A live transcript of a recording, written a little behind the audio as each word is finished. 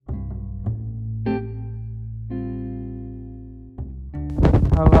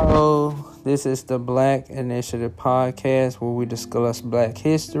Hello, this is the Black Initiative Podcast where we discuss Black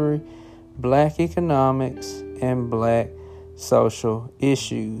history, Black economics, and Black social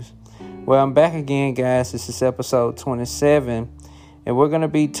issues. Well, I'm back again, guys. This is episode 27, and we're going to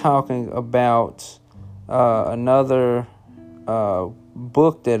be talking about another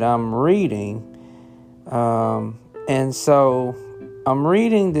book that I'm reading. And so I'm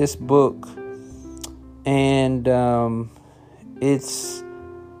reading this book, and it's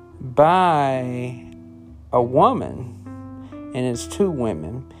by a woman, and it's two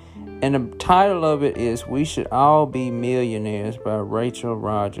women. And the title of it is We Should All Be Millionaires by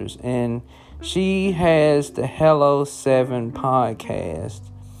Rodgers. And she has the Hello 7 podcast.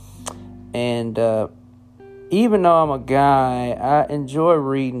 And even though I'm a guy, I enjoy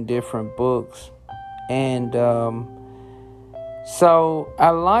reading different books. And so I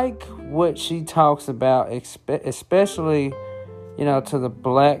like what she talks about, especially, to the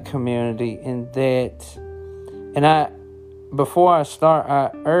Black community, in that, before I start, I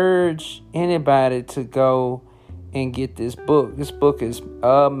urge anybody to go and get this book. This book is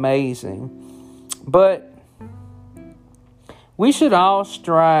amazing. But we should all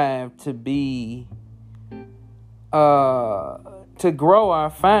strive to grow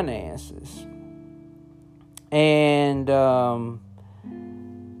our finances. And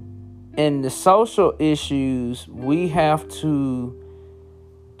the social issues, we have to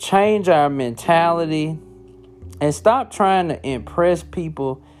change our mentality and stop trying to impress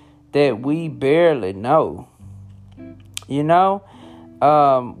people that we barely know. One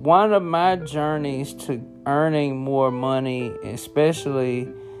of my journeys to earning more money, especially,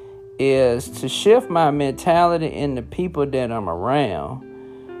 is to shift my mentality in the people that I'm around.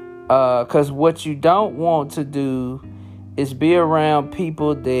 Because what you don't want to do is be around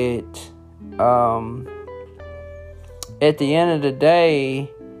people that, at the end of the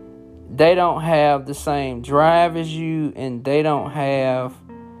day, they don't have the same drive as you, and they don't have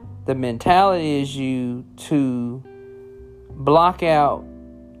the mentality as you to block out,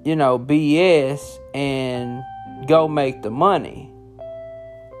 BS and go make the money.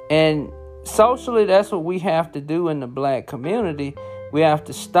 And socially, that's what we have to do in the Black community. We have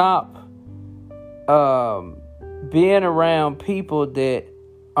to stop being around people that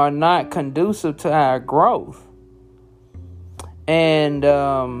are not conducive to our growth. And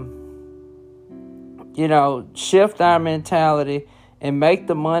shift our mentality and make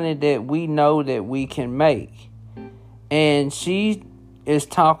the money that we know that we can make. And she is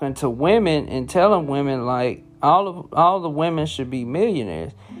talking to women and telling women, like, all the women should be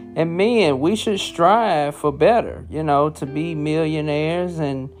millionaires. And men, we should strive for better, to be millionaires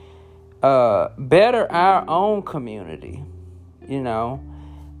and better our own community,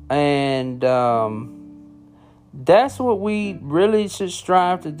 and that's what we really should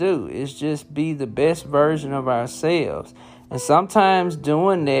strive to do, is just be the best version of ourselves. And sometimes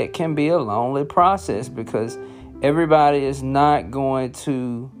doing that can be a lonely process, because everybody is not going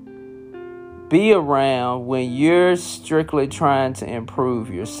to be around when you're strictly trying to improve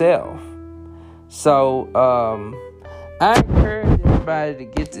yourself. So I encourage everybody to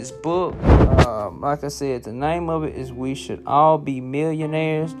get this book. Like I said, the name of it is We Should All Be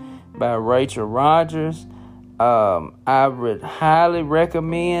Millionaires by Rodgers. I would highly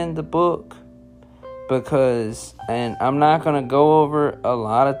recommend the book, because, and I'm not going to go over a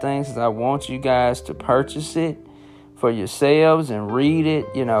lot of things, because I want you guys to purchase it for yourselves and read it,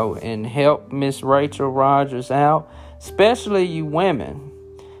 and help Miss Rachel Rodgers out, especially you women.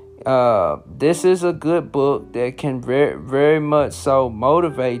 This is a good book that can very, very much so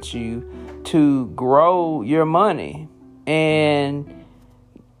motivate you to grow your money. And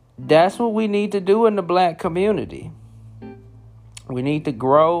that's what we need to do in the Black community. We need to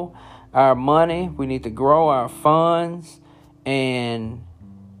grow our money. We need to grow our funds. And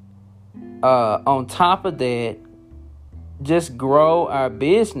on top of that, just grow our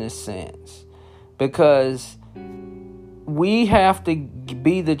business sense. Because we have to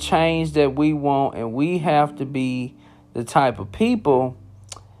be the change that we want, and we have to be the type of people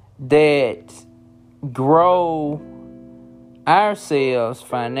that grow ourselves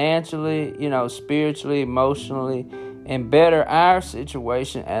financially, spiritually, emotionally, and better our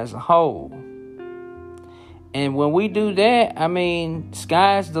situation as a whole. And when we do that,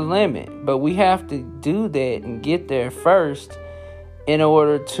 sky's the limit. But we have to do that and get there first in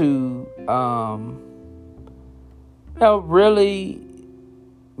order to, really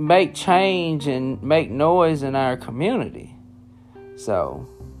make change and make noise in our community. So,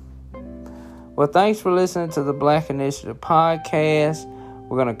 well, thanks for listening to the Black Initiative Podcast.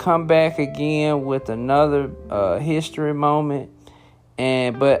 We're going to come back again with another history moment.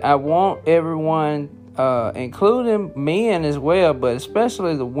 But I want everyone, including men as well, but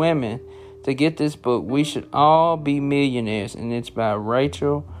especially the women, to get this book. We Should All Be Millionaires, and it's by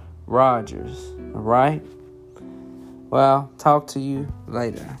Rachel Rodgers. All right? Well, talk to you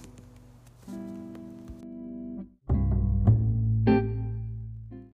later.